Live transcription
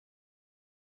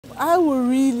I would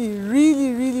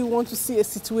really want to see a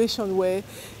situation where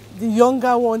the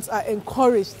younger ones are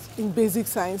encouraged in basic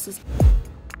sciences.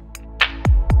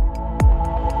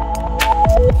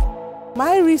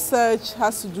 My research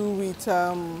has to do with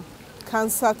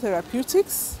cancer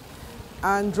therapeutics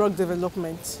and drug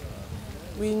development.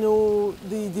 We know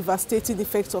the devastating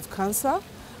effects of cancer.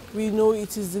 We know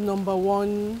it is the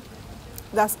 #1,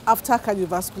 that's after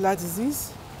cardiovascular disease.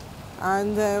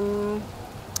 And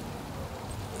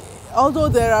although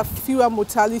there are fewer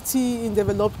mortality in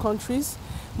developed countries,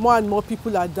 more and more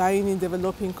people are dying in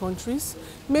developing countries,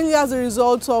 mainly as a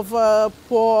result of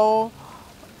poor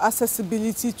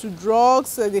accessibility to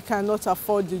drugs. They cannot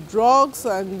afford the drugs,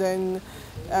 and then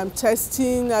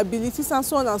testing abilities and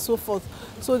so on and so forth.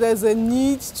 So there's a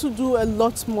need to do a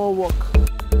lot more work.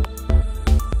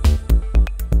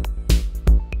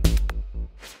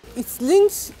 It's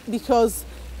linked because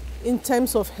in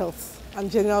terms of health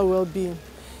and general well-being,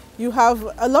 you have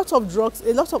a lot of drugs,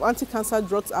 a lot of anti-cancer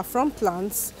drugs are from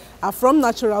plants, are from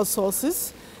natural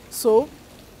sources. So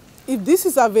if this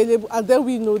is available, and then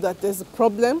we know that there's a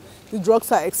problem, the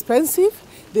drugs are expensive,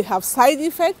 they have side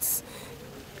effects,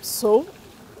 so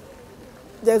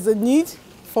there's a need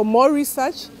for more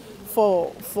research,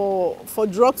 for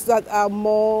drugs that are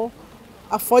more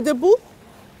affordable,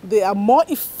 they are more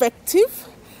effective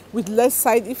with less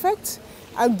side effects,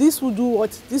 and this will do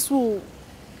what? This will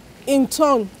in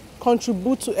turn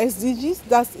contribute to SDGs,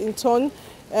 that's in turn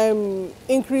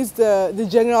increase the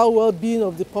general well-being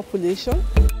of the population.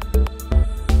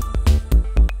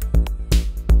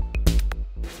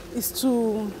 Is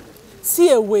to see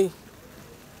a way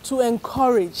to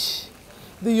encourage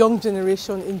the young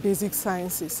generation in basic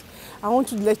sciences. I want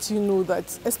to let you know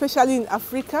that, especially in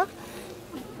Africa,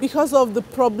 because of the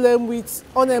problem with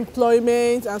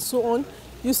unemployment and so on,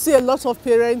 you see a lot of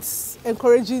parents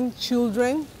encouraging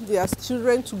their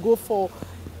children to go for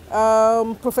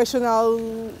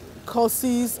professional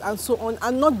courses and so on,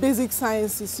 and not basic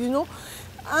sciences, you know.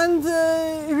 And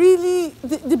really,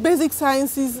 the basic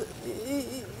sciences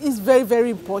is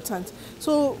very important.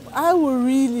 So I would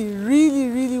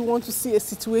really want to see a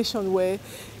situation where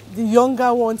the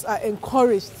younger ones are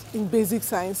encouraged in basic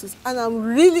sciences, and I'm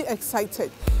really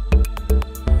excited.